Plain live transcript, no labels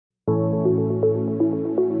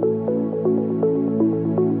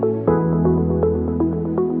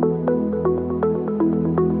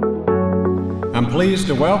pleased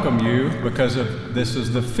to welcome you because this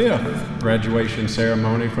is the 5th graduation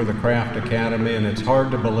ceremony for the Craft Academy, and it's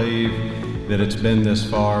hard to believe that it's been this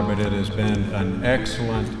far, but it has been an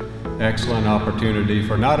excellent opportunity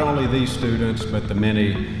for not only these students, but the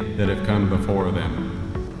many that have come before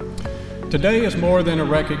them. Today is more than a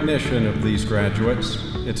recognition of these graduates.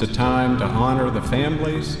 It's a time to honor the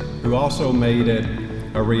families who also made it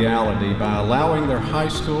a reality by allowing their high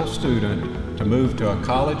school student to move to a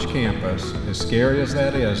college campus, as scary as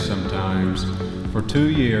that is sometimes, for 2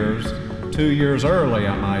 years, 2 years early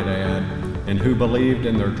I might add, and who believed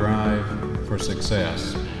in their drive for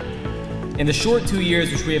success. In the short 2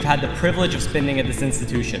 years which we have had the privilege of spending at this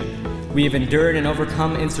institution, we have endured and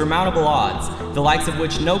overcome insurmountable odds, the likes of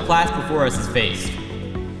which no class before us has faced.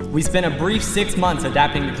 We spent a brief 6 months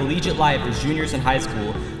adapting to collegiate life as juniors in high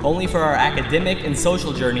school, only for our academic and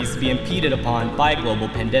social journeys to be impeded upon by a global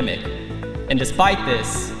pandemic. And despite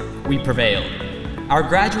this, we prevailed. Our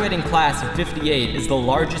graduating class of 58 is the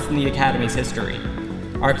largest in the Academy's history.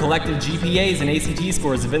 Our collective GPAs and ACT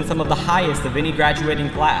scores have been some of the highest of any graduating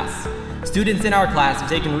class. Students in our class have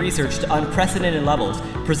taken research to unprecedented levels,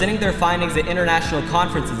 presenting their findings at international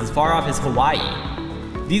conferences as far off as Hawaii.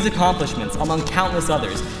 These accomplishments, among countless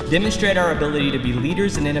others, demonstrate our ability to be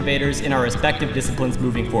leaders and innovators in our respective disciplines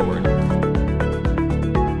moving forward.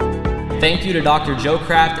 Thank you to Dr. Joe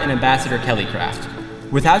Craft and Ambassador Kelly Craft.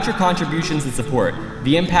 Without your contributions and support,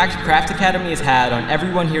 the impact Craft Academy has had on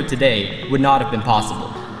everyone here today would not have been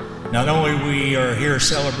possible. Not only we are here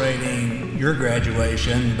celebrating your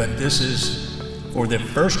graduation, but this is for the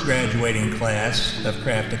first graduating class of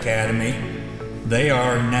Craft Academy. They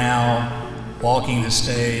are now walking the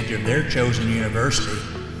stage of their chosen university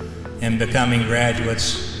and becoming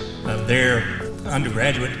graduates of their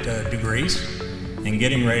undergraduate degrees and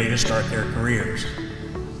getting ready to start their careers.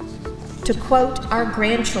 To quote our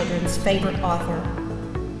grandchildren's favorite author,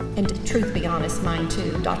 and truth be honest, mine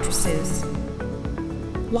too, Dr. Seuss,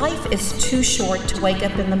 life is too short to wake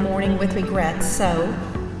up in the morning with regrets, so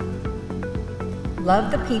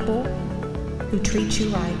love the people who treat you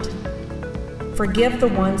right. Forgive the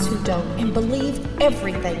ones who don't, and believe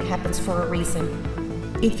everything happens for a reason.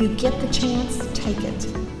 If you get the chance, take it.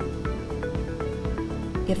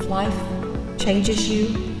 If life changes you,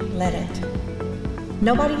 let it.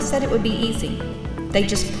 Nobody said it would be easy. They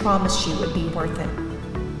just promised you it would be worth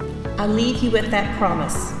it. I leave you with that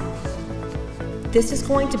promise. This is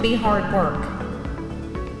going to be hard work,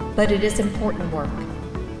 but it is important work.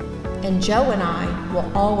 And Joe and I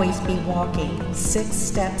will always be walking 6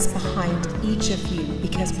 steps behind each of you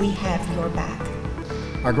because we have your back.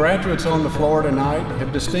 Our graduates on the floor tonight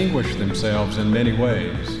have distinguished themselves in many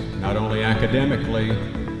ways, not only academically,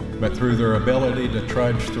 but through their ability to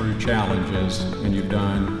trudge through challenges, and you've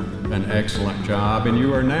done an excellent job. And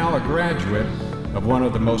you are now a graduate of one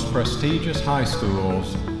of the most prestigious high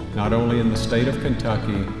schools, not only in the state of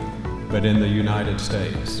Kentucky, but in the United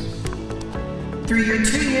States. Through your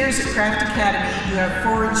 2 years at Craft Academy, you have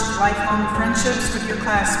forged lifelong friendships with your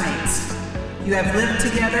classmates. You have lived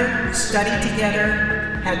together, studied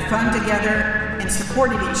together, had fun together, and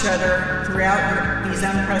supported each other throughout these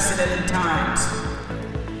unprecedented times.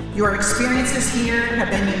 Your experiences here have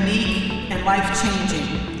been unique and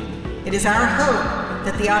life-changing. It is our hope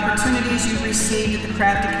that the opportunities you received at the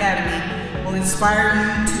Craft Academy will inspire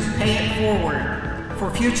you to pay it forward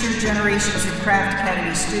for future generations of Craft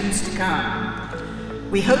Academy students to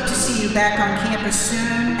come. We hope to see you back on campus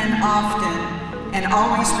soon and often, and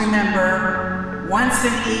always remember, once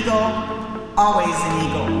an eagle, always an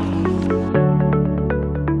eagle.